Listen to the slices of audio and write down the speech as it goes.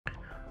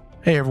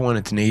Hey everyone,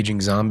 it's an aging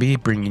zombie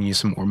bringing you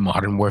some more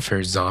Modern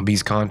Warfare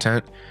Zombies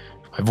content.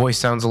 My voice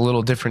sounds a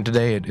little different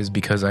today. It is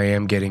because I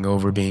am getting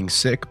over being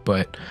sick,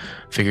 but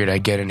figured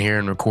I'd get in here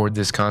and record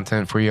this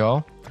content for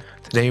y'all.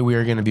 Today we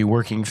are going to be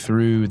working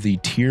through the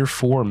Tier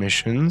 4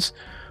 missions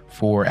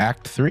for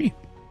Act 3.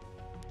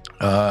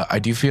 I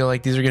do feel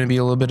like these are going to be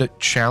a little bit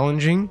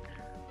challenging,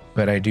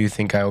 but I do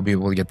think I will be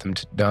able to get them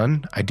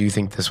done. I do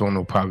think this one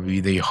will probably be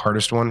the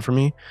hardest one for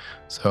me.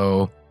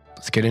 So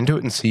let's get into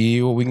it and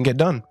see what we can get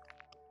done.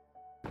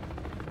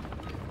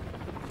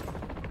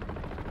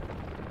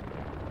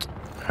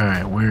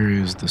 Alright, where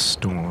is the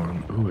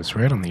storm? Ooh, it's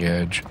right on the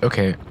edge.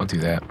 Okay, I'll do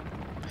that.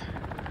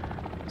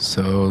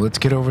 So let's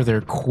get over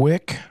there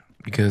quick,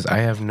 because I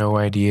have no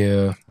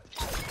idea.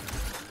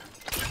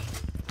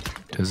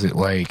 Does it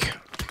like...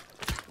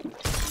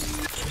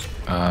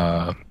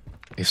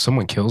 if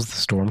someone kills the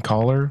storm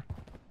caller,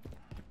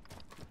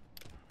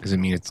 does it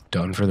mean it's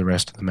done for the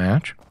rest of the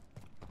match?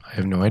 I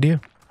have no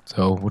idea.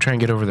 So we'll try and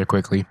get over there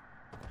quickly.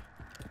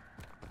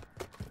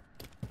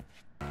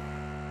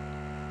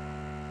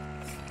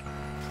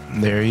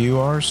 There you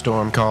are,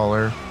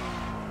 Stormcaller.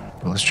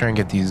 Well, let's try and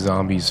get these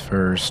zombies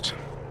first.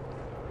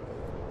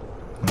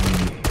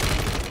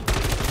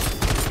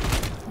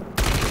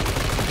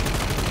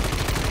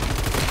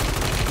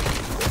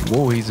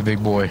 Whoa, he's a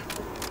big boy.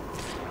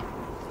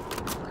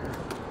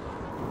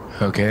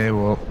 Okay,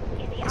 well,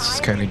 let's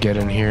just kind of get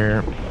in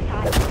here.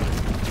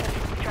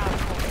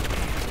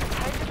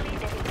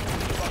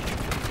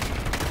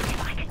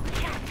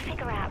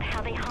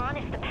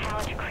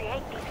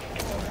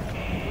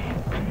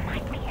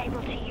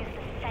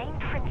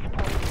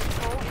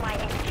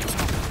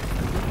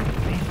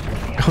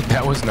 Oh,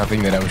 that was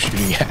nothing that I was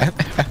shooting at.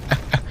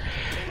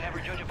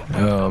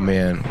 Oh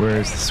man, where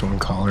is the storm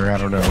caller? I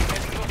don't know.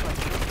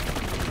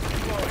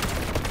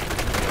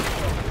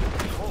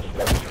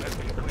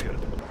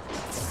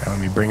 Now,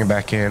 let me bring it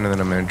back in, and then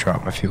I'm going to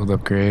drop my field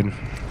upgrade.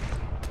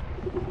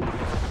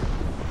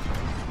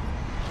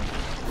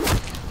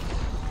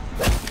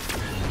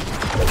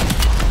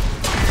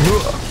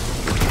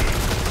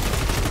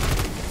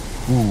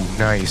 Ooh,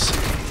 nice.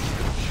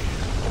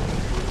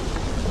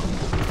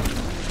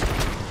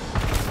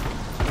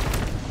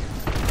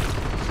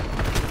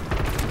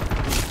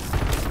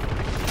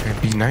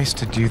 It'd be nice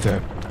to do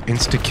the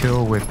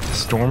insta-kill with the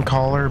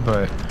Stormcaller,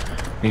 but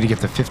I need to get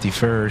the 50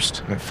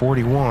 first. I'm at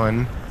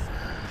 41,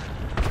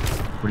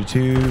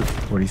 42,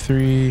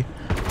 43,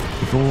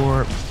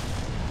 44.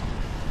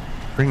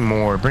 Bring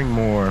more, bring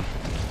more.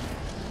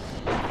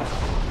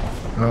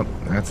 Oh,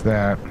 that's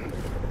that.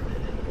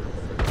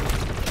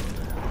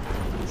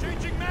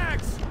 Changing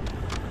mags.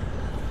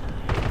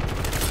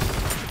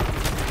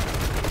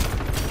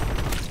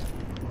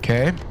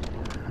 Okay.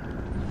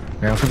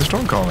 Now for the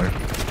Stormcaller.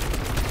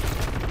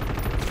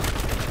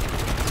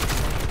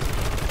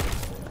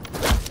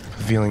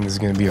 Feeling this is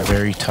going to be a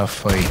very tough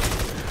fight.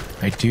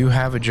 I do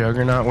have a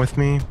Juggernaut with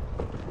me,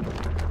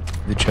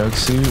 the Jug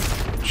suit,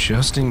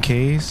 just in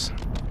case.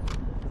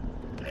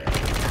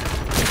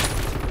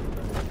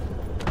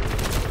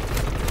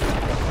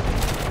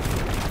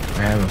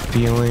 I have a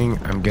feeling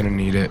I'm going to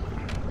need it.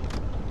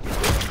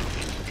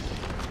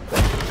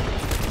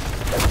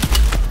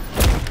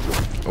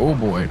 Oh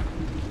boy.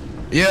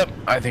 Yep,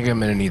 I think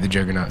I'm going to need the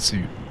Juggernaut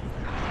suit.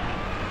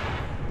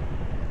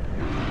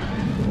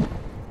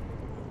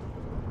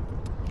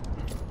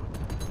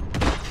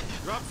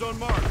 On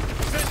mark.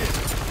 Send it.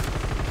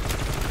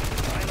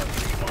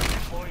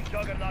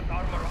 Juggernaut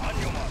armor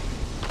on your mark.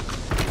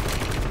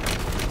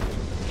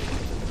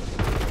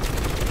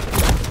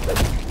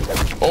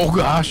 Oh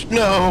gosh,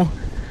 no!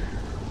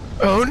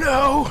 Oh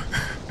no!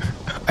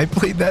 I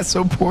played that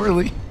so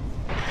poorly.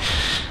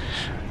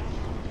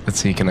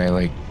 Let's see, can I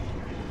like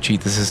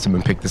cheat the system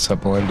and pick this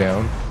up while I'm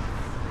down?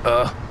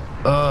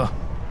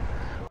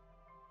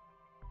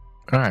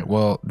 Alright,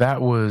 well,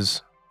 that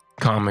was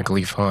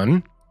comically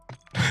fun.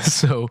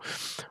 So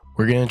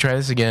we're gonna try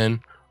this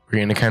again. We're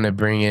gonna kind of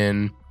bring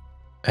in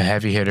a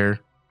heavy hitter.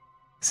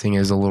 This thing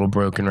is a little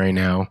broken right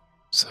now,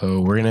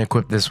 so we're gonna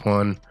equip this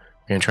one.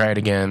 We're gonna try it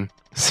again,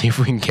 see if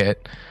we can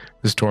get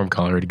the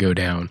Stormcaller to go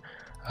down.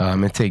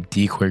 I'm gonna take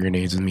decoy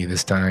grenades with me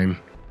this time.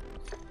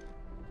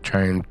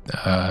 Try and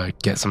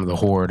get some of the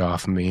horde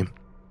off of me.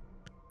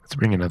 Let's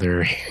bring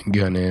another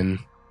handgun in.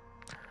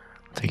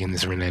 Taking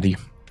this Renetti.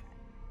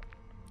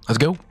 Let's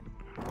go.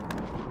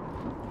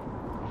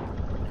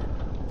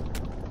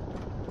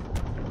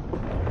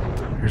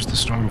 Here's the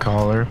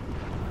Stormcaller.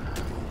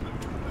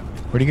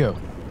 Where'd he go?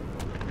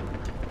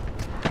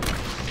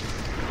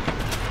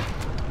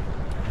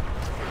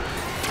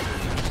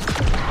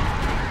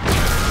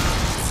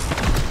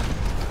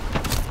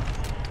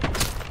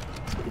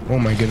 Oh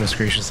my goodness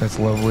gracious, that's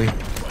lovely.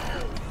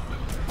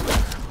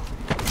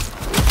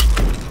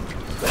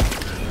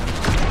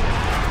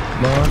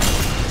 Come on.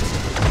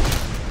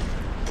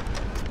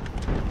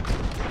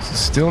 This is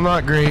still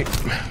not great.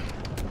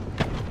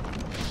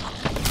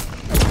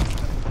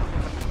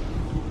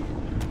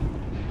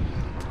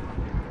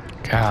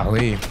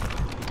 Golly.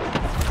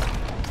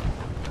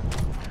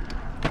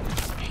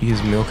 He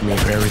is milking me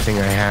for everything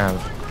I have.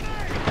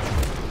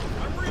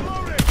 I'm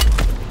reloading.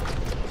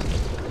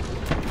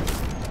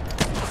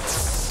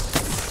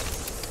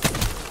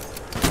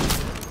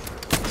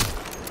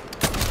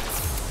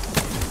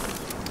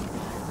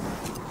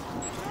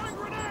 Throwing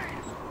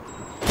grenade.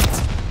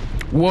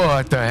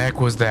 What the heck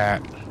was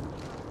that?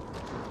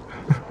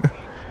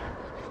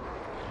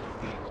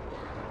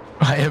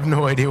 I have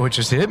no idea what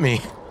just hit me.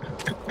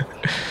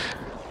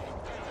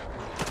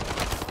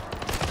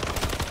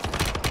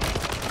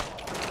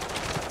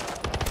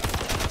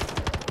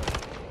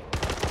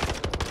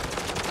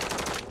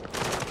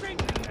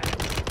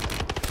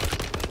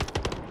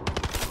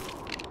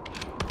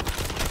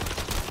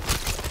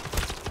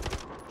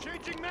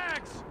 Changing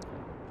mags.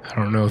 I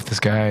don't know if this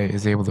guy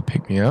is able to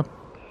pick me up.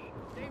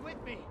 Stay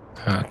with me.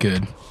 Ah,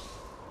 good.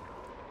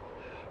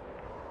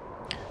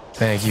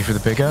 Thank you for the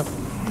pickup.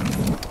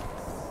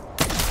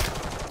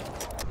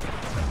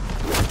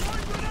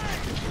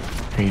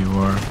 Here you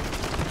are.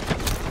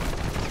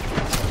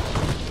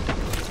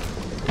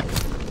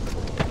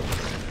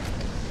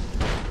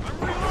 I'm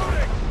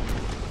reloading.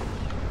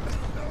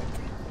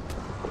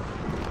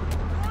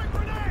 Throwing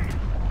grenade.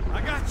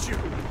 I got you.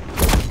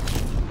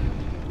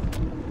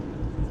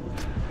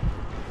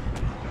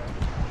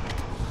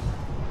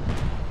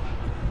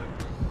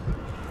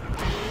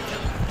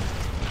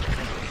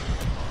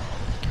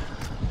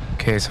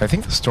 Okay, so I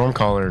think the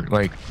Stormcaller,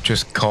 like,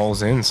 just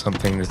calls in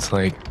something that's,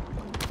 like,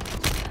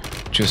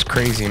 just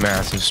crazy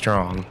massive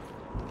strong.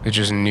 It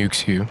just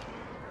nukes you.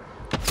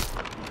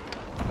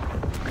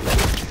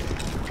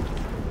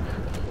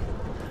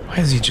 Why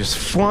is he just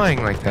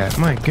flying like that?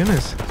 My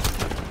goodness.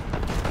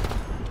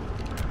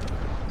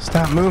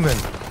 Stop moving.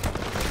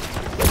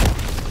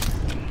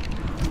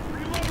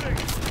 Reloading.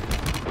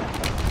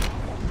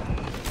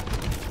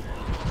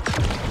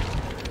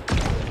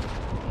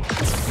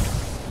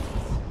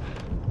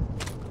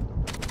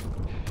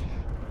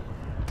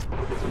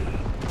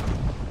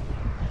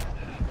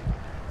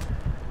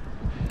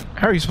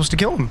 How are you supposed to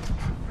kill him?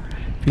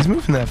 If he's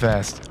moving that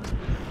fast.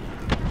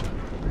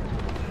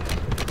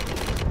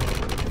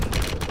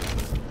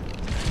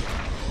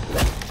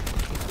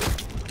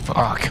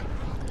 Fuck.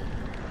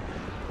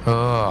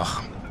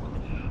 Ugh.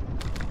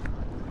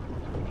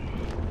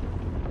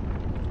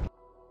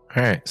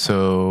 Alright,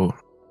 so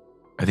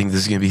I think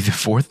this is going to be the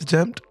 4th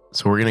attempt.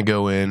 So we're going to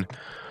go in.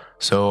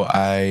 So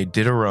I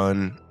did a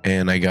run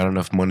and I got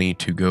enough money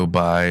to go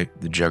buy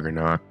the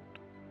Juggernaut.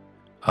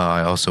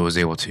 I also was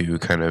able to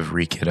kind of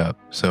re-kit up.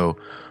 So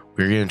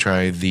we're going to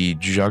try the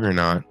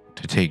Juggernaut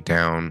to take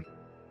down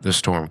the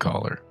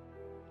Stormcaller.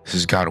 This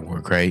has got to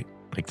work, right?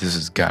 Like, this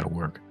has got to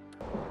work.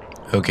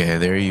 Okay,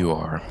 there you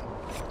are.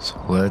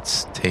 So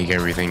let's take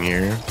everything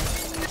here.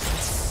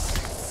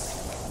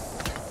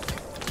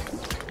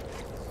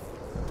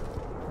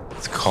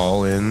 Let's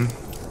call in.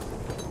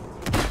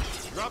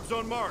 Drop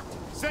zone marked.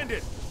 Send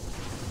it.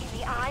 In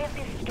the eye of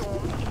this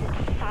storm is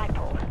a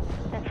disciple.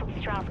 That's what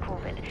Strauss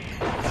calls it.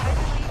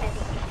 Supposedly they're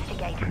the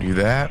instigators. Do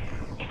that.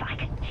 If I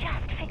could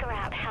just figure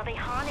out how they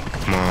harness the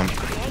Come on. to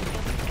create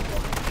these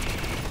storms,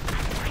 I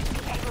might be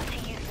able to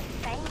use the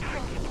same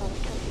principles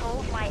to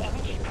solve my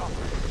energy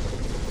problem.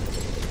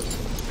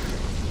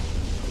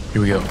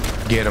 Here we go.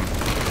 Get him.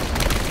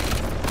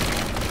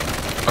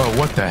 Oh,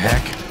 what the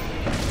heck?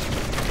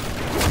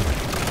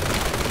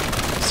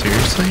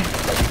 Seriously?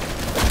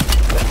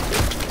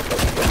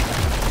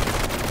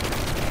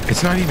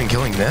 It's not even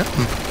killing them?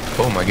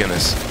 Oh my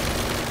goodness.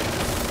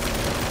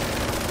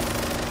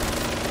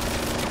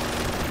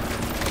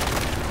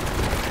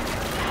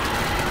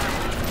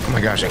 Oh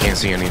my gosh, I can't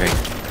see anything.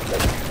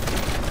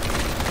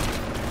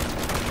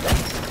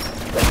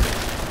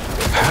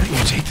 How do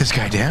you take this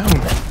guy down?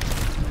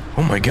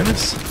 Oh my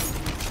goodness.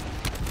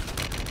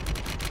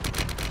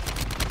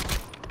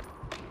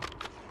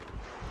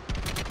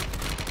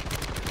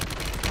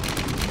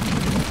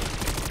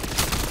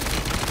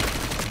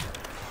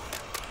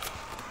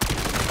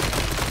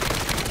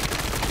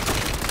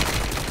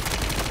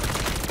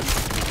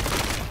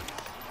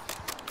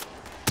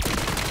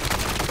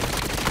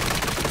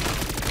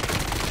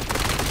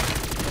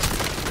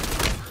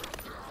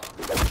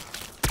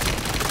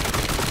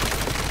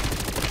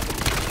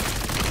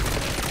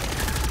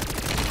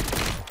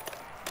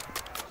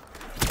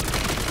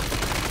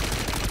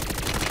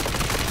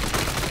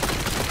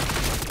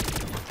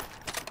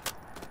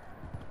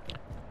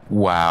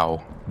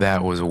 Wow,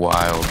 that was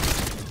wild.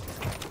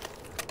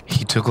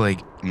 He took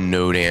like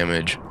no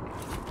damage.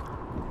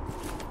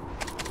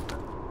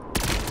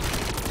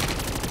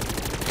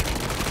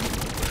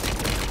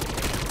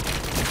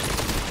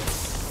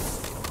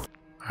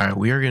 Alright,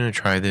 we are going to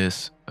try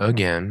this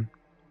again.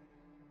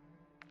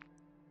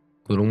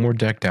 A little more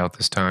decked out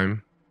this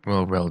time.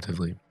 Well,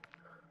 relatively.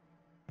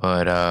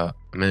 But I'm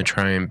going to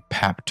try and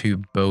pap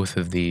tube both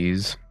of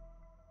these.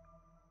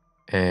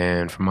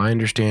 And from my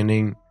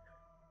understanding,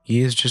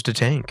 he is just a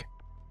tank.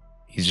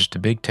 He's just a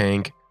big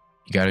tank.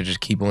 You got to just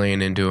keep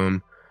laying into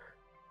him.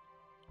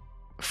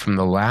 From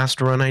the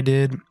last run I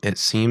did, it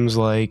seems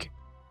like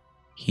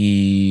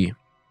he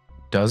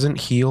doesn't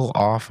heal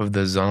off of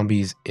the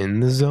zombies in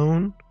the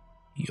zone.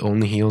 He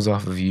only heals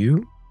off of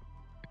you.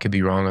 I could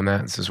be wrong on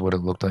that. This is what it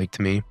looked like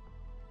to me.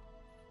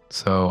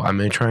 So I'm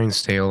going to try and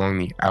stay along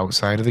the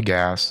outside of the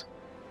gas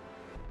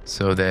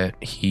so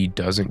that he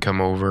doesn't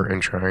come over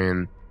and try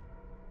and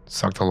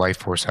suck the life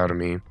force out of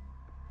me.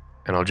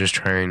 And I'll just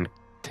try and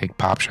take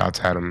pop shots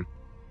at him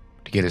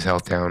to get his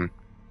health down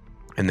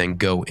and then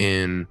go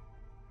in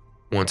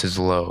once it's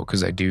low,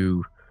 because I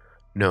do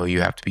know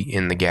you have to be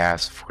in the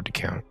gas for it to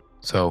count.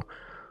 So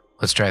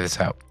let's try this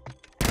out.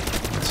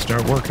 Let's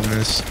start working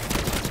this.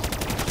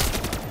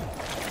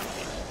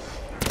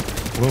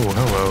 Whoa,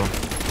 hello.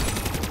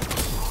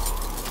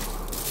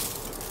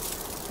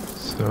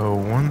 So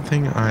one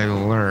thing I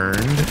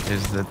learned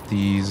is that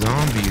the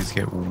zombies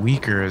get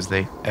weaker as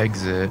they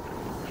exit.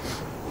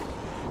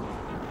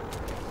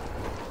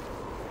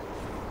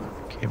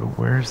 Okay, but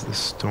where's the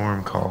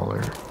storm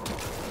caller?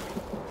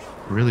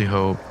 Really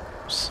hope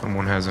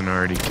someone hasn't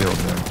already killed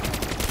them.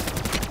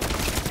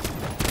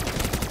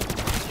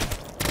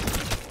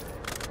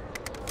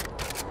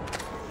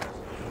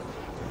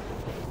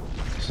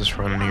 Let's just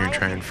run in here and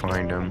try and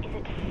find them.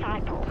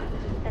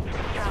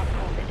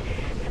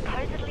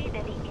 Supposedly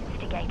they're the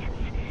instigators.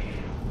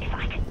 If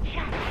I could just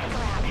figure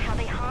out how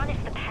they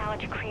harness the power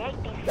to create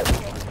these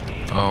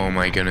systems. Oh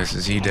my goodness,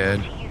 is he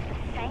dead?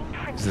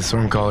 Is the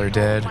storm caller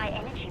dead?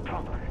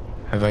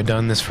 Have I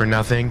done this for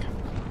nothing?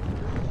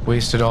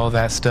 Wasted all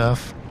that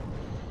stuff?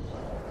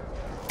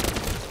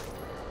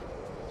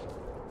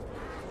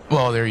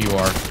 Well, there you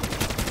are.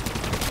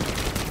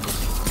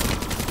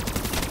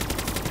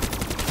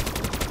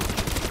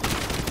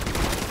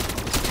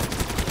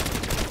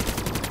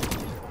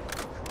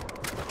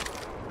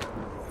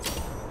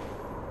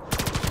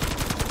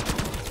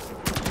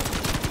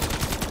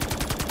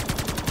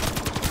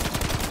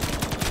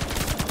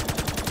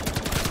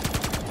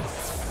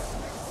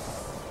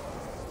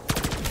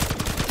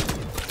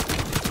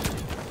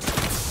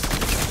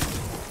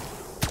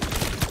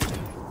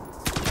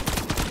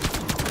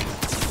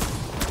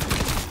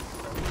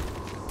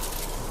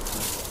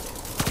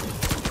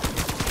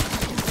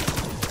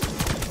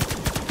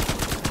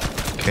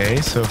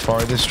 Okay, so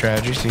far this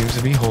strategy seems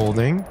to be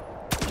holding.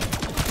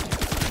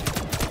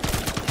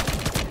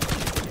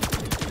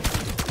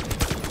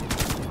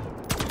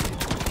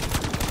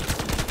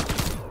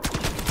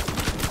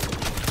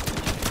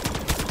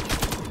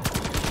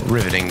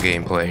 Riveting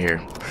gameplay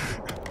here.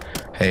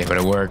 Hey, but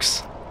it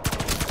works.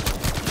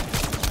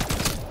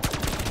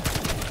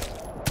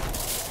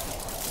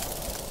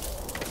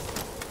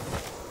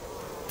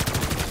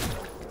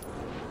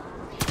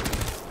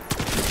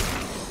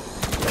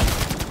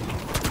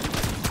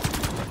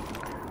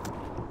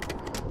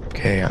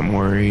 Okay, I'm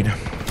worried.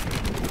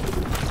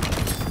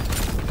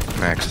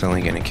 I'm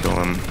accidentally gonna kill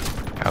him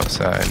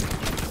outside.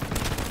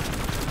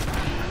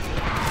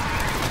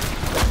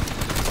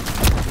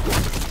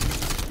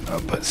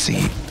 But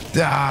see,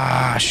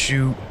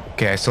 shoot.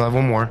 Okay, I still have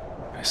one more.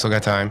 I still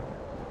got time.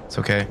 It's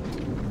okay.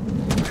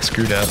 I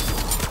screwed up.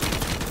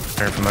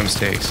 Learn from my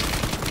mistakes.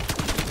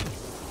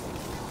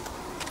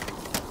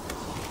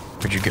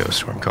 Where'd you go,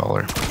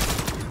 Stormcaller?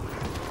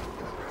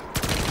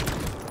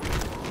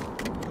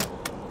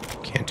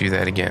 Can't do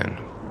that again.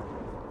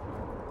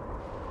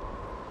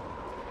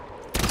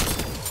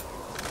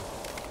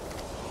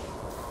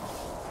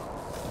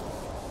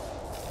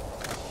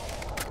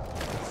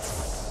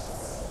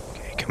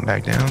 Okay, come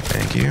back down.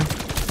 Thank you.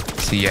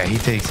 See, yeah, he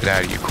takes it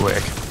out of you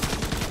quick.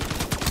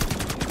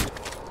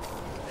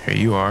 Here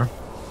you are.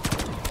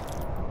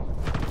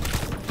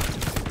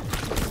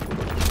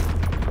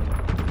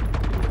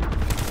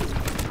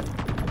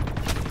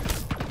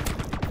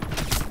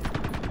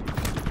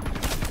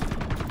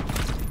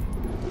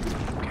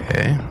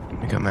 Okay,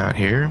 let me come out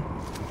here.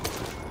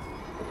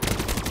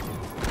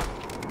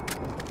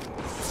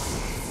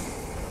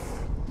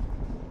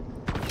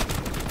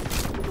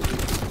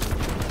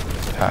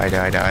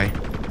 Die.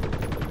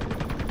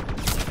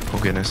 Oh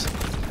goodness.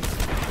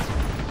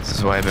 This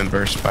is why I've been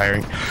burst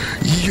firing.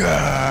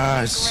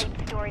 Yes!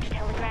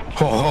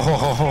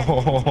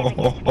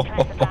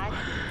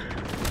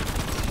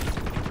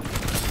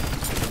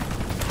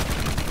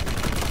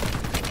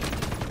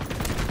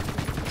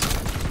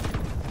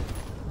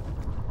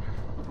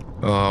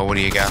 Oh, what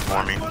do you got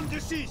for me?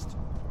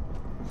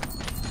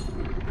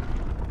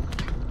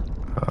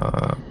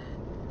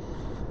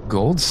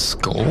 Gold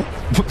skull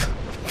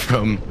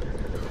from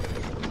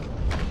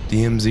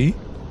DMZ?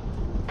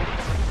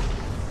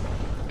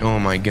 Oh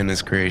my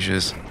goodness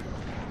gracious.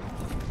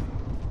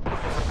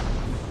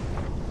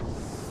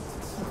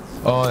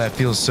 Oh, that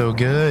feels so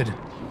good.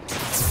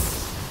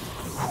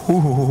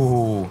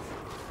 Ooh.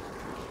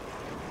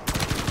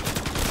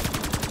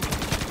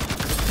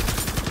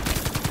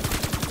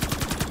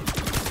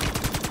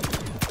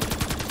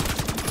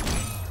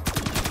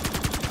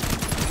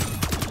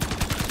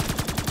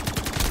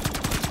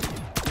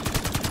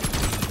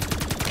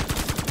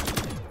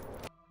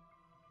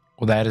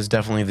 Well, that is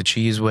definitely the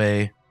cheese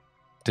way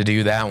to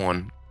do that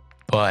one,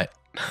 but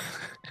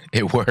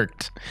it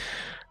worked.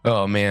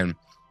 Oh man.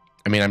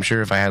 I mean, I'm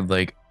sure if I had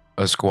like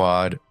a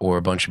squad or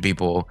a bunch of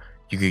people,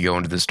 you could go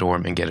into the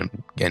storm and get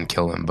him and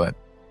kill him. But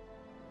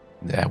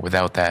yeah,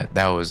 without that,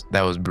 that was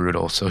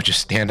brutal. So just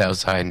stand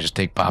outside and just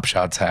take pop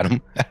shots at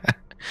him.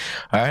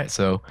 All right,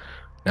 so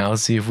now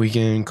let's see if we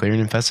can clear an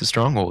infested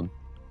stronghold.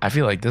 I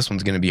feel like this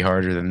one's gonna be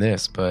harder than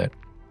this, but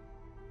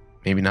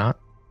maybe not,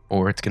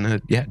 or it's gonna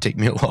take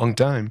me a long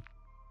time.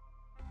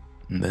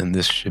 And then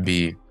this should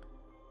be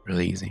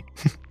really easy.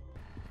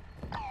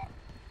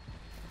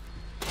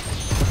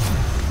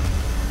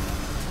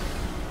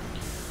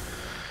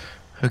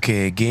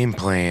 Okay, game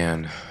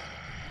plan.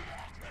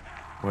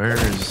 Where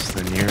is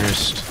the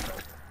nearest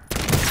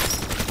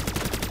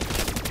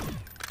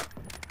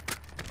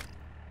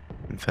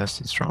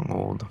infested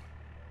stronghold?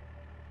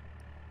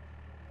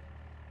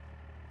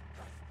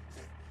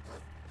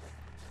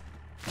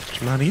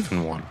 There's not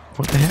even one.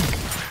 What the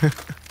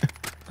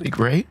heck? Like,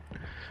 right?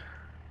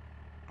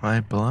 Am I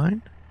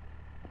blind?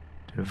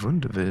 Der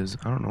Wunderviz.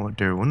 I don't know what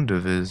Der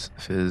Wunderviz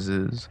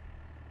is.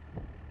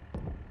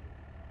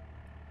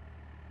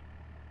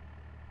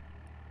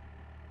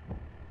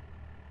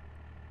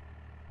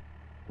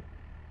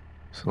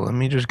 So let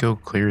me just go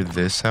clear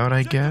this out,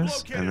 I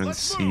guess, and then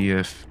see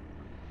if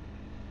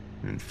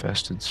an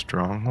infested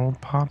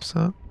stronghold pops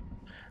up.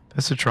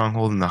 That's a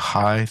stronghold in the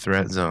high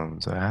threat zone,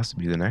 so it has to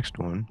be the next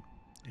one.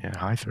 Yeah,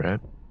 high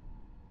threat.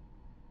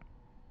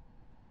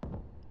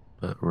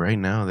 But right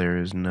now there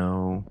is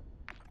none.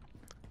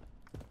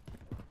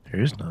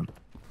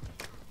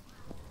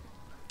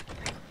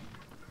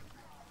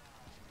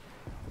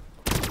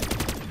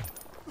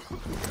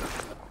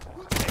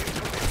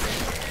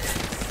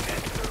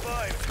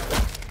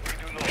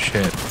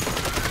 Shit.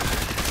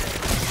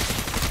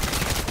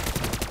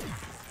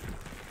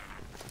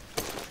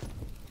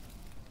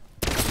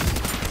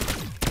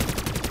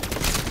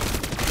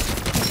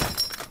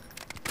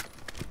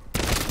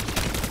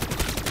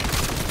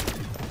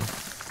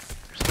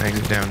 There's an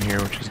exit down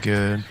here, which is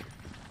good.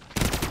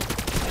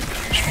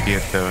 Should be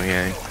it though,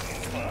 yeah.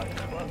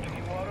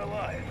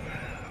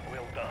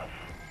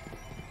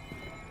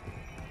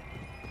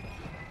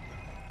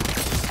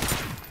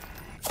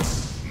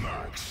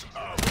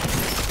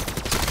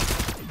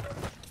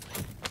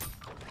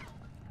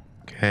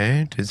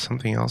 Okay, did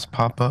something else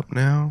pop up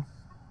now?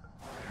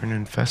 An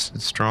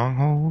infested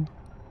stronghold?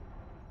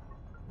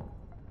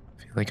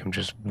 I feel like I'm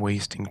just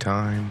wasting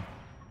time.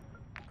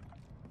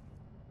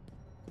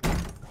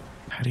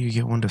 How do you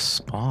get one to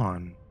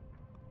spawn?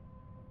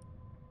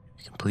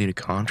 You complete a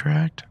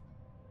contract?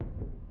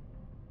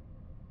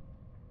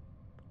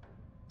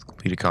 Let's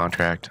complete a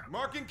contract.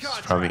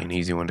 It's probably an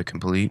easy one to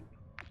complete.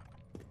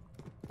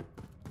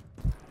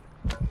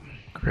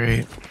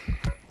 Great.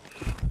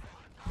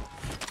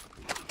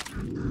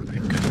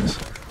 Thank goodness.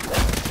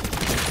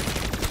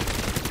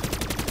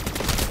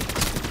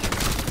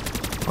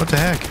 What the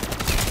heck?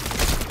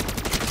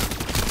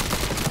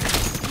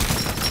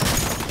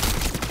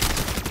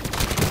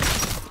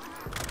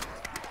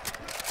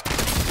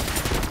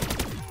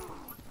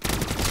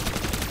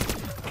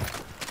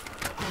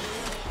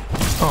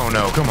 Oh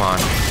no, come on.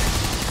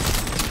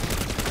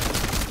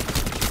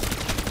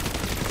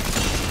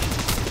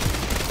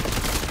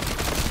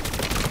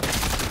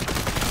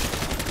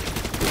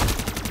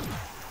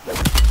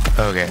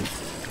 Okay,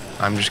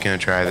 I'm just gonna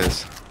try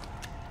this.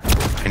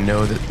 I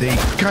know that they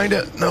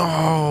kinda...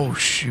 No,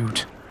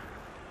 shoot.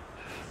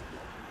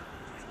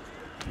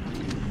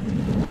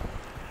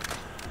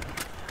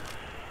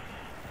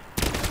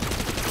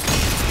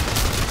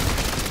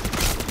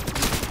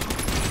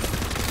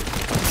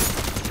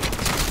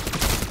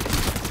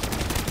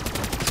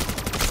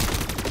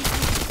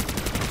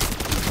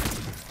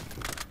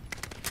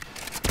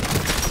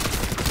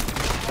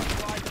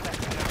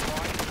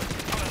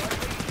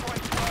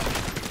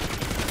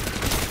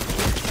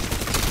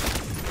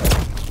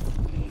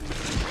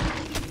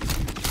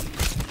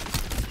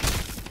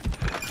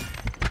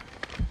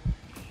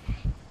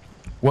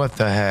 What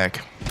the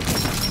heck?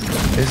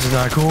 This is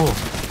not cool.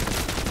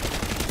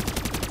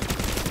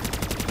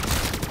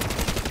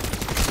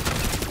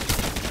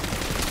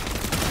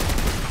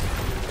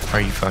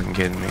 Are you fucking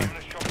kidding me?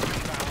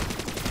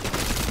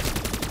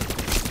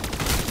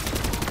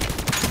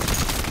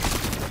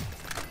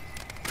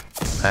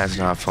 That's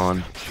not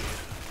fun.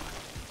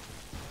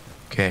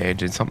 Okay,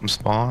 did something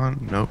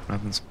spawn? Nope,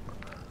 nothing spawned.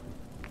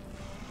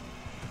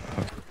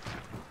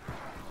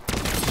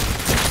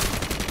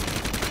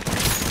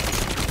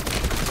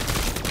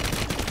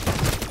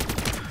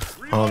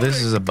 Oh,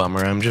 this is a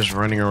bummer. I'm just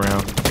running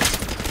around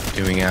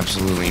doing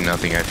absolutely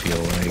nothing, I feel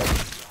like.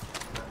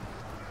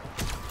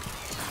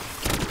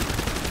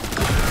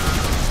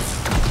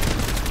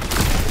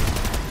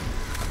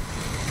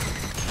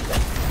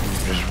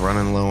 I'm just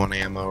running low on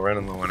ammo,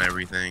 running low on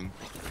everything.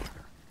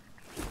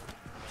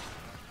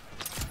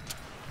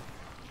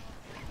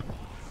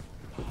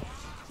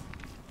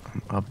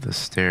 I'm up the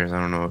stairs. I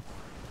don't know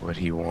what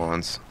he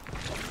wants.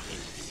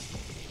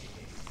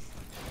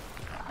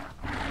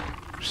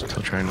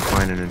 Still trying to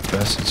find an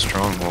infested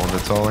stronghold.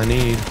 That's all I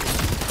need.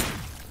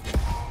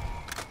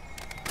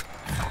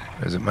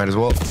 As it might as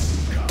well.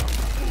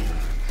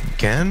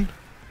 Again?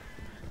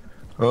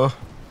 Oh,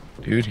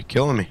 dude, you're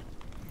killing me.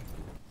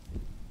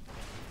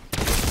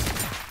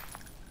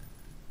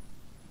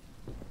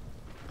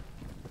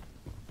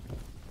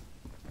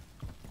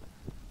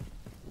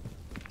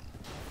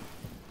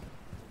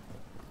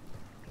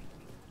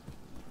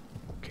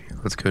 Okay,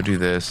 let's go do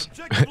this.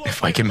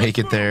 If I can make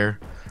it there.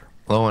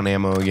 Low on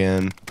ammo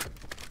again.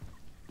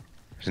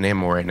 There's an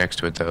ammo right next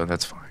to it, though.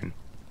 That's fine.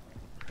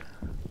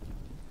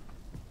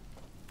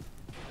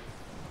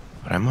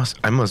 But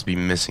I must be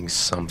missing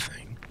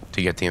something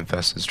to get the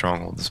infested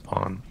stronghold to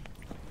spawn.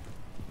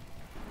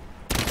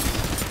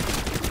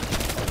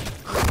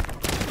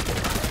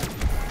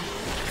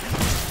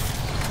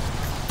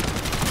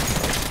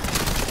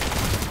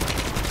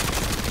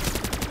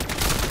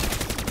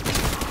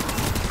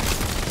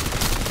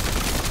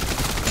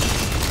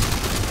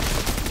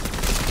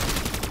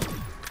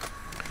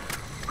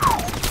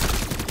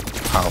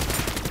 Wow.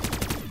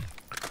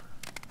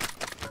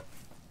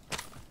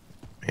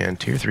 Man,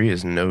 Tier 3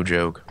 is no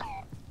joke.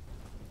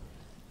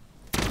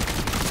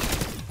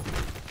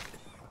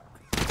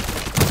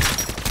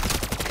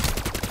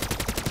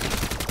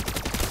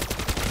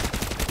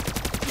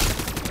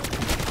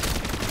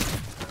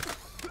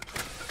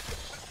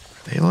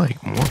 Are they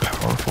like more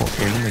powerful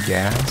in the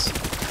gas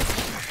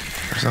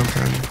or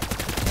something?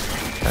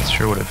 That's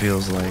sure what it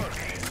feels like.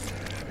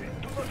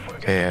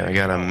 Okay, I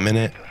got a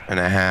minute and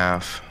a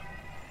half.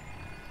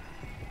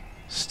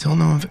 Still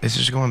no, it's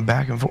just going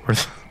back and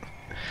forth.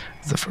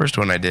 It's the first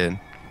one I did.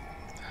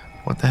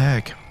 What the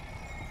heck?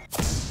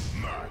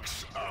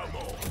 Max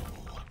ammo.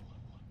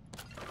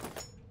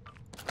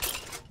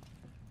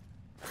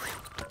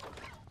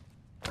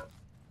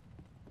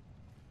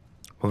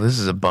 Well, this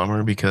is a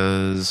bummer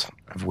because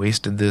I've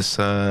wasted this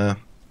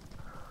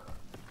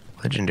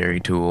legendary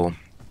tool.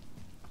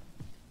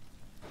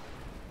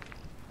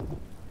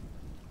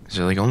 Is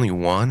there like only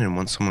one, and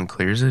once someone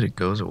clears it, it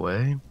goes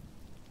away?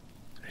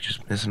 Did I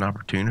just miss an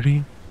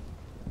opportunity?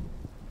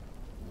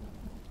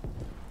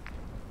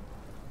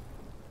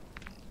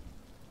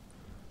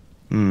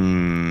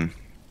 Do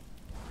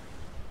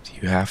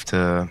you have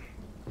to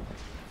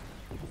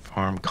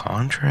farm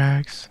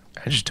contracts?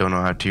 I just don't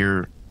know how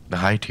the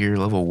high tier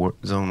level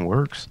zone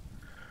works.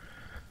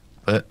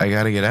 But I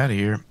gotta get out of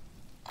here.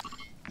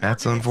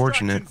 That's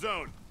unfortunate.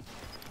 Zone.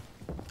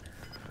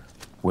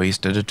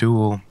 Wasted a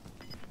tool.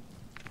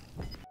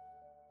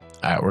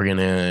 Alright, we're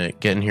gonna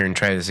get in here and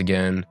try this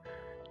again.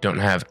 Don't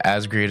have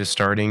as great a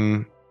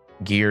starting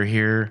gear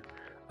here.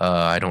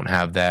 I don't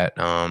have that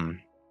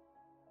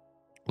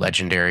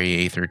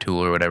legendary Aether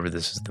tool or whatever.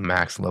 This is the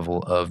max level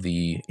of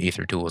the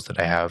Aether tools that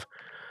I have.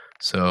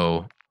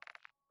 So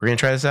we're gonna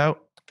try this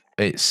out.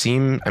 It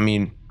seemed, I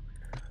mean,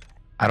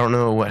 I don't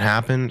know what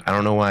happened. I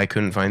don't know why I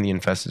couldn't find the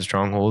infested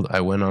stronghold.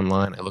 I went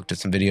online, I looked at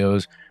some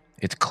videos.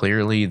 It's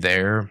clearly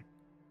there.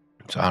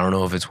 So I don't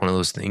know if it's one of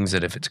those things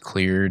that if it's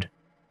cleared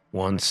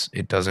once,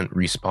 it doesn't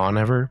respawn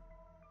ever.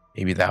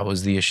 Maybe that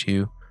was the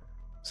issue.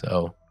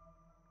 So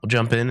we'll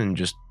jump in and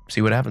just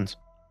see what happens.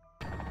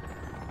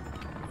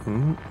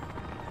 Ooh,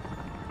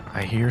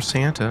 I hear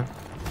Santa.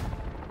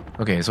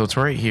 Okay, so it's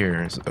right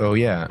here. Oh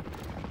yeah.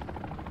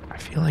 I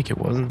feel like it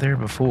wasn't there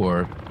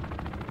before.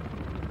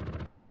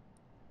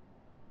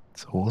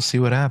 So we'll see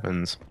what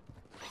happens.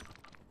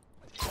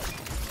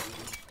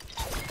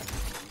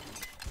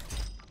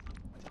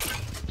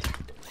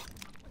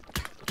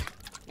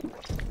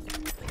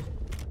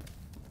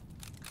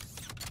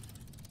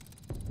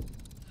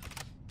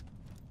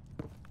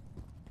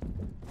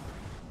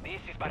 This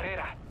is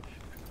Barrera.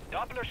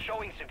 Doppler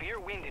showing severe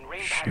wind and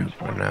rain Shoot, patterns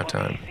running out of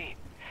time.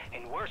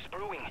 and worse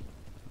brewing.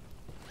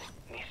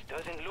 This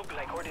doesn't look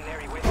like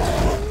ordinary weather.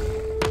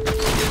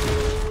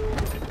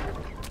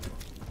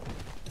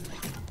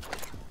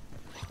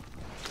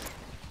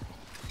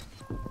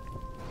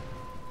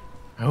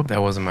 I hope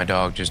that wasn't my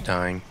dog just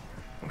dying.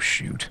 Oh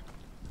shoot.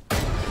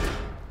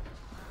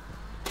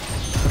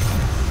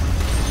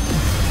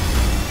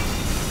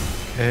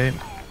 Okay.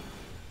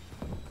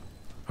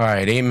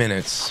 Alright, 8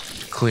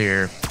 minutes.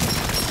 Clear.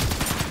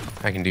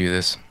 I can do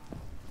this.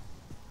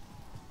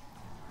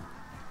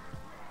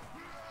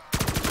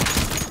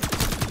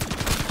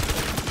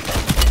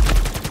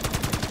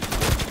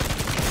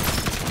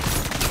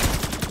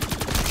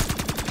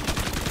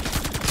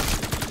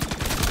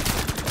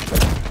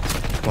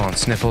 Come on,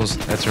 Sniffles.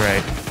 That's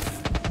right.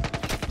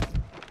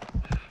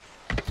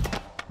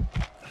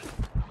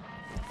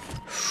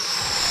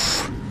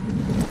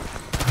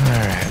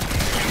 Alright.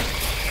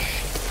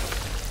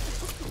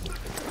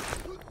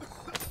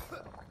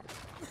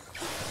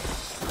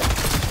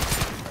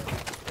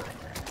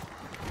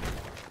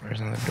 Where's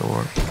the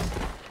door?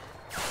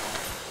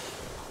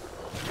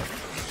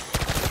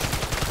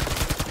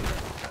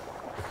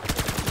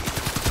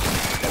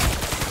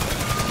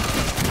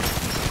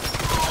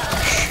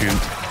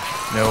 Shoot.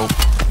 Nope,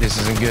 this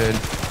isn't good.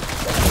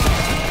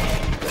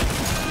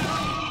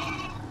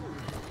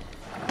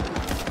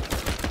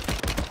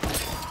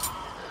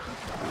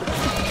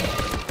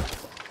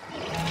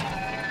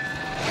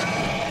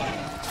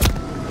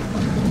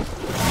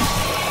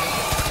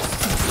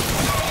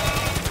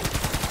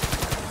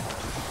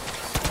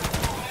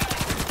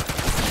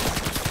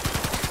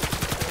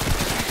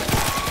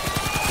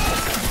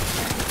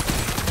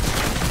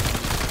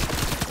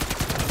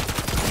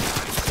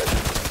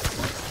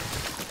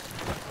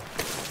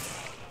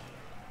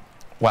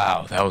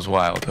 Wow, that was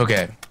wild.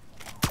 Okay.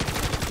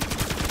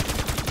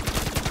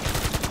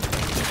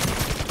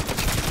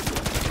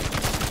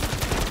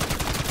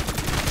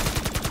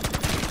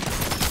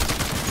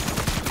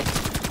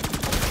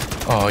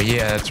 Oh,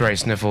 yeah, that's right,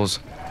 Sniffles.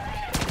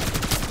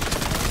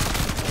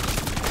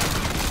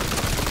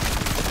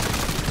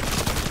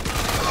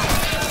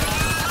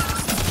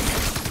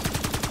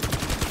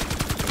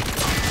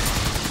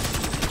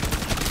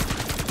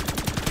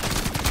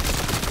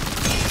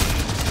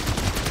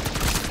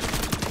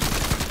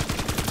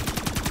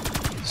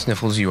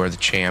 Sniffles, you are the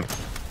champ.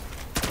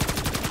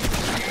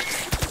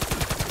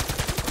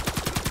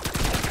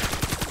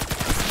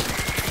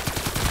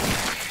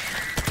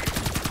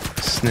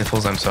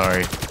 Sniffles, I'm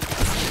sorry.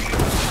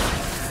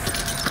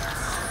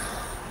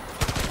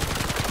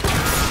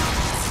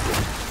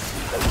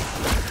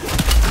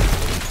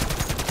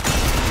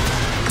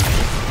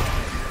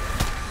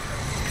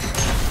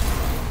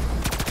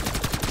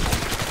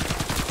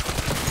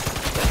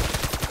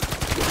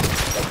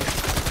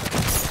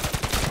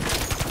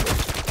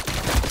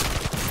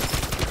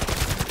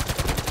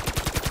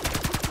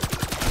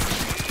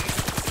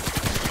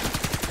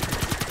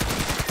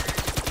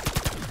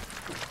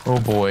 Oh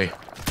boy.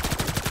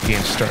 The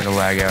game's starting to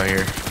lag out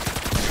here.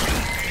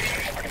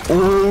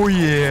 Oh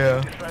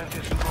yeah.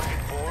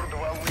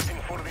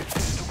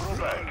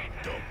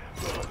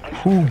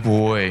 Oh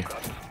boy.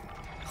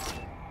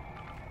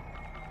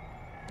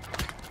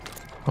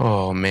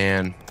 Oh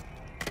man.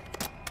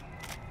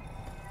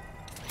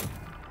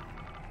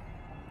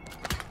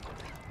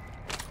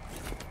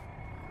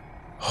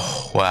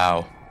 Oh,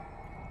 wow.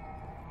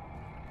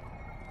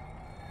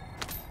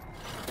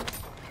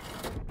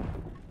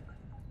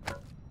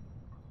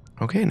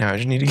 Okay, now I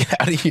just need to get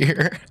out of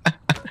here.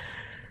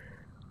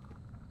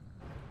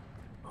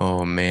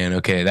 Oh man,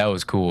 okay, that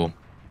was cool.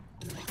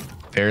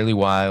 Fairly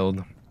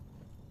wild.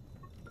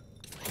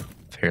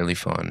 Fairly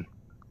fun.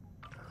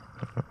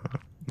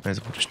 Might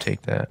as well just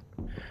take that.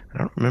 I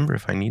don't remember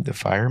if I need the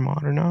fire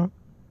mod or not.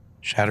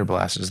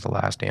 Shatterblast is the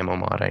last ammo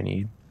mod I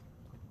need.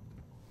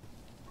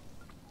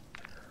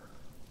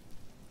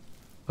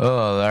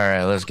 Oh,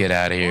 alright, let's get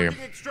out of here.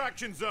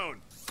 Extraction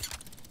zone.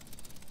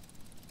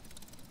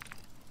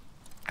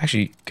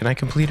 Actually, can I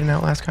complete an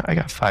Outlast I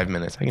got 5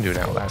 minutes. I can do an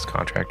Outlast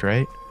contract,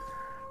 right?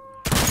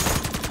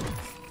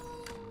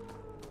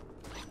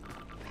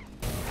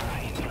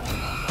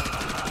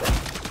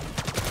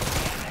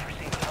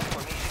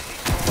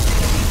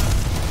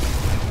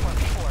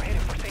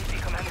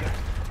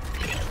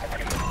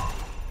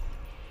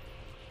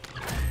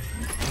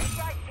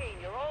 Strike team,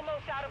 you're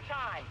almost out of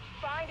time.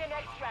 Find an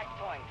extract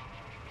point.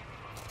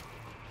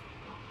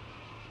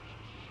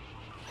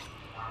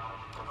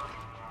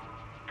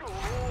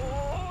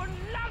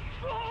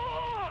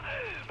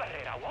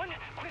 Barrera 1,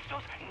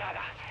 Crystals, nada.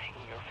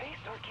 In your face,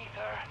 Turkey,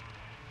 sir.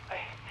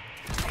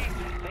 Please,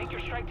 thank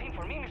your strike team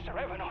for me, Mr.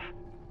 Ivanov.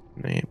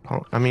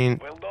 I mean...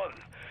 Well done.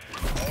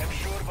 I am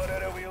sure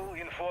Barrera will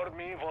inform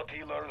me what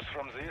he learns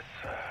from this.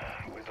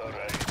 With our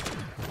right,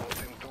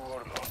 voting to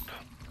or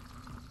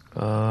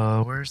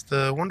not. Where's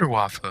the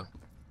Wunderwaffe?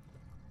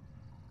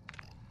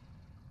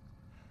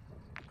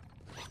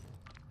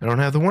 I don't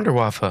have the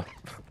Wunderwaffe.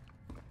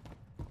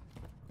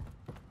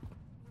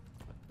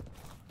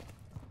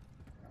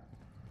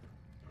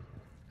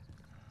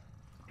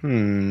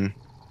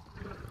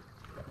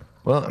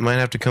 Well, I might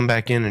have to come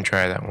back in and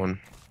try that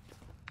one.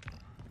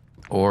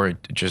 Or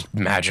it just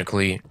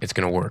magically, it's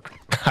gonna work.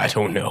 I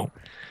don't know.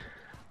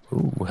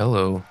 Ooh,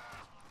 hello.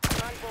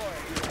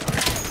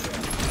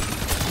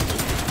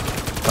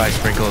 Bye,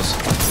 Sprinkles.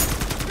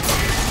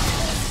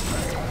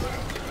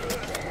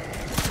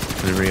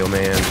 The real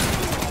man.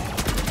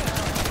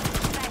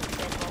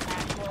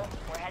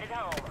 We're headed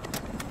home.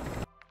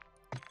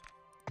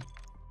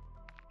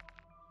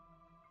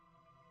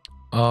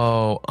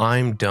 Oh,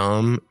 I'm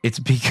dumb. It's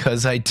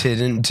because I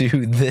didn't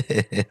do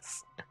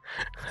this.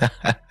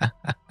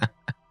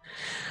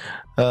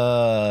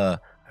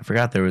 I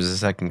forgot there was a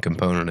second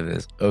component of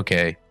this.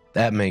 Okay,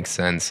 that makes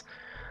sense.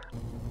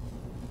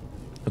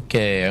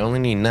 Okay, I only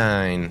need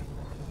 9.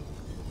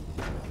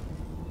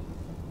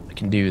 I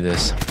can do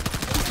this.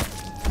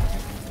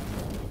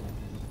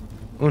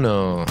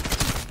 Uno.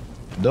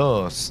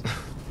 Dos.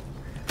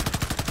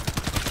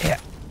 Yeah.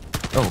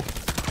 Oh.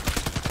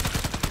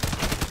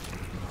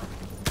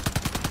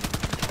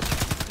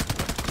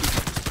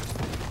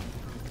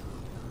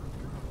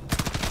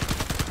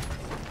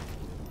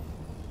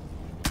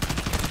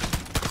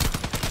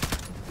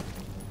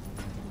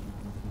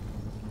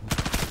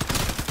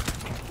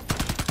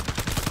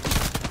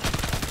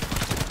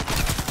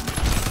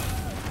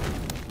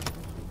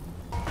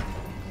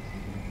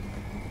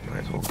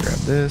 Might as well grab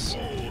this.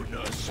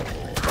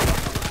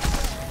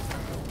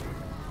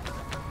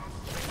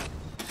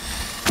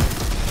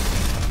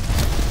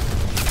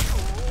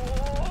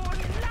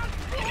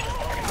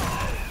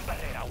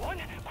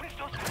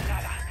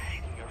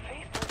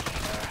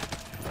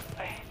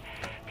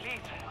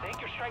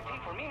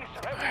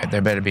 Alright,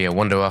 there better be a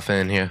Wunderwaffe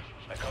in here.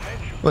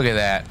 Look at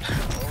that.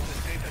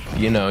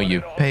 You know,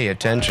 you pay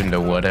attention to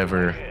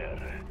whatever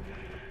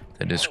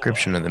the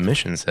description of the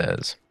mission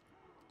says.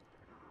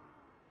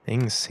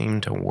 Things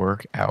seem to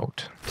work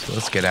out. So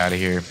let's get out of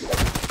here.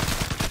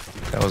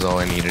 That was all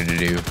I needed to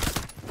do. This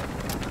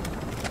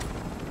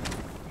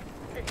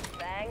is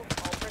Bang.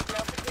 All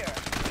personnel secure.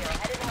 We are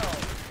headed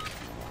home.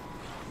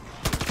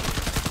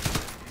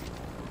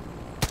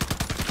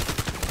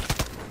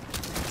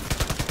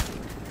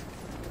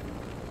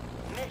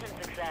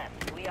 Mission success.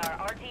 We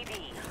are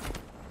RTB.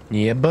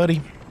 Yeah,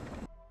 buddy.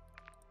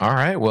 All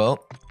right,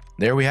 well,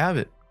 there we have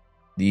it.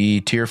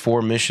 The Tier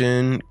 4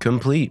 mission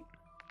complete.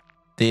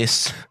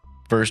 This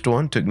first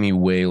one took me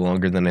way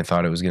longer than I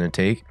thought it was going to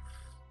take.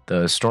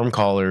 The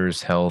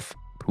Stormcaller's health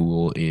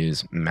pool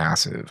is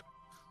massive.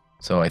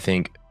 So I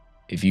think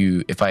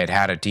if I had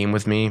had a team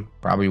with me,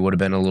 probably would have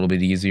been a little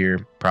bit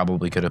easier.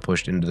 Probably could have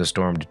pushed into the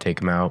storm to take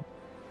him out.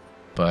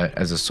 But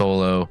as a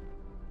solo,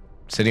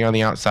 sitting on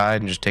the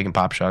outside and just taking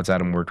pop shots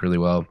at him worked really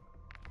well.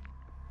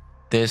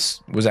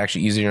 This was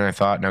actually easier than I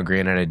thought. Now,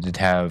 granted, I did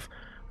have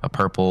a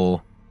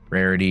purple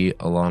rarity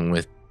along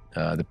with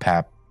the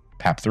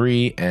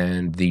PAP3,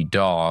 and the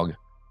dog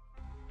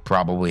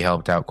probably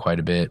helped out quite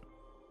a bit.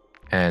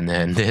 And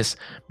then this,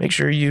 make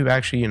sure you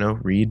actually,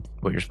 read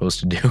what you're supposed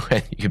to do,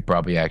 and you could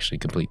probably actually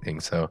complete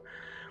things. So,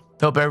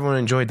 hope everyone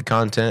enjoyed the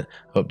content.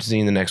 Hope to see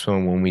you in the next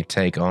one when we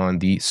take on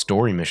the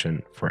story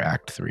mission for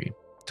Act 3.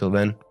 Till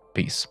then,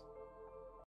 peace.